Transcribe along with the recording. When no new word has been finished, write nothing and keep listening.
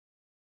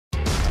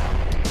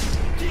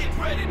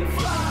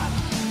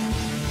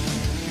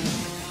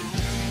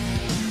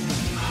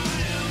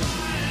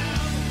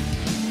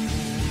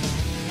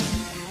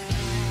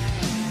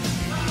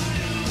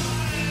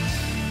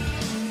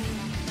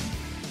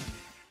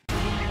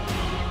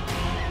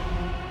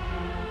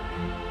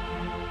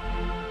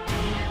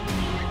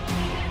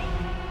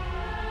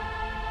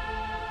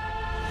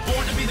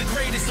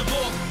greatest of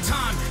all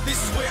time. This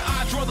is where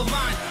I draw the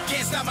line.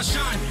 Can't stop my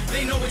shine,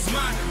 they know it's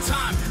my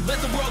time. Let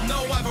the world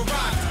know I've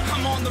arrived.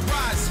 I'm on the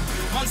rise,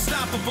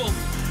 unstoppable.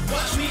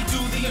 Watch me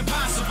do the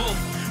impossible.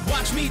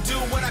 Watch me do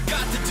what I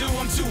got to do.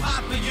 I'm too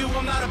hot for you,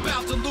 I'm not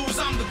about to lose.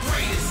 I'm the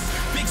greatest.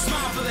 Big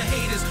smile for the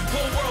haters.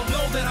 Whole world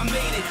know that I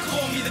made it.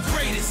 Call me the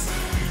greatest.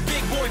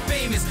 Big boy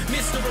famous,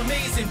 Mr.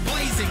 Amazing,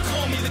 blazing.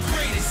 Call me the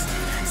greatest.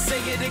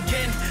 Say it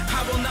again,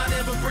 I will not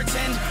ever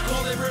pretend.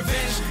 Call it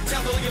revenge,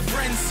 tell all your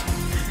friends.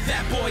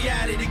 That boy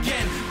at it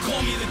again,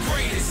 call me the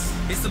greatest.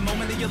 It's the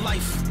moment of your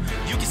life.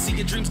 You can see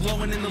your dreams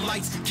glowing in the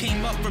lights.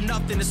 Came up from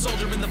nothing, a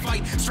soldier in the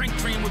fight. Strength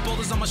trained with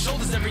boulders on my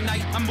shoulders every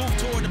night. I move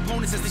toward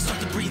opponents as they start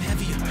to breathe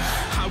heavier.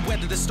 I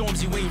weather the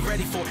storms you ain't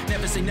ready for.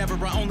 Never say never,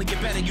 I only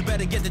get better. You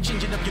better get to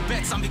changing up your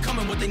bets. I'm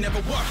becoming what they never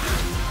were.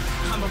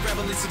 I'm a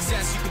rebel in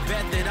success. You can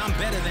bet that I'm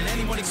better than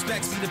anyone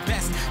expects. Be the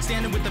best,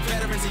 standing with the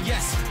veterans, and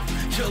yes,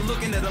 you're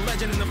looking at a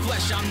legend in the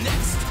flesh. I'm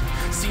next.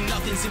 See,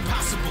 nothing's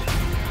impossible.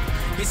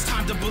 It's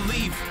time to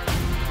believe.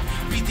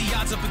 Beat the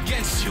odds up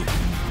against you.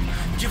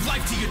 Give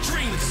life to your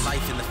dreams.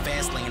 Life in the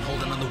fast lane,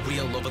 holding on the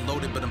wheel.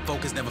 Overloaded, but I'm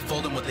focused, never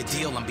folding what they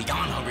deal. I'm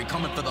beyond hungry,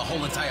 coming for the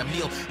whole entire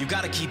meal. You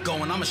gotta keep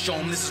going, I'ma show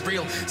them this is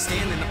real.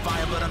 Stand in the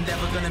fire, but I'm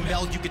never gonna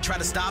melt. You could try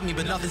to stop me,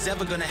 but nothing's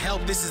ever gonna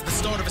help. This is the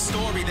start of a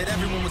story that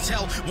everyone will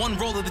tell. One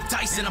roll of the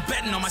dice and I'm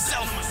betting on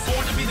myself.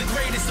 Born to be the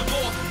greatest of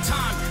all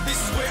time. This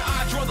is where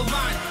I draw the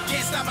line.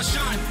 Can't stop my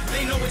shine,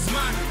 they know it's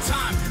my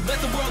time. Let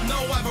the world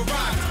know I've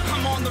arrived.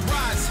 I'm on the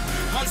rise,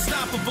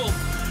 unstoppable.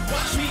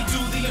 Watch me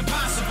do the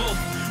impossible.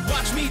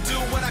 Watch me do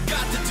what I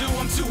got to do.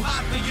 I'm too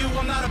hot for you,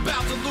 I'm not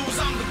about to lose.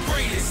 I'm the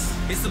greatest.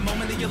 It's the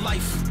moment of your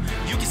life.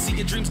 You can see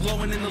your dreams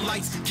glowing in the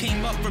lights.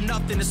 Came up from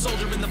nothing, a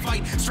soldier in the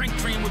fight.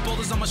 Strength trained with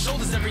boulders on my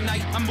shoulders every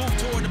night. I move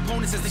toward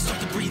opponents as they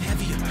start to breathe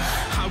heavier.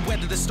 I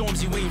weather the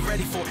storms you ain't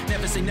ready for.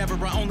 Never say never,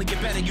 I only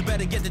get better. You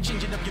better get to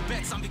changing up your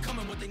bets. I'm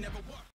becoming what they never were.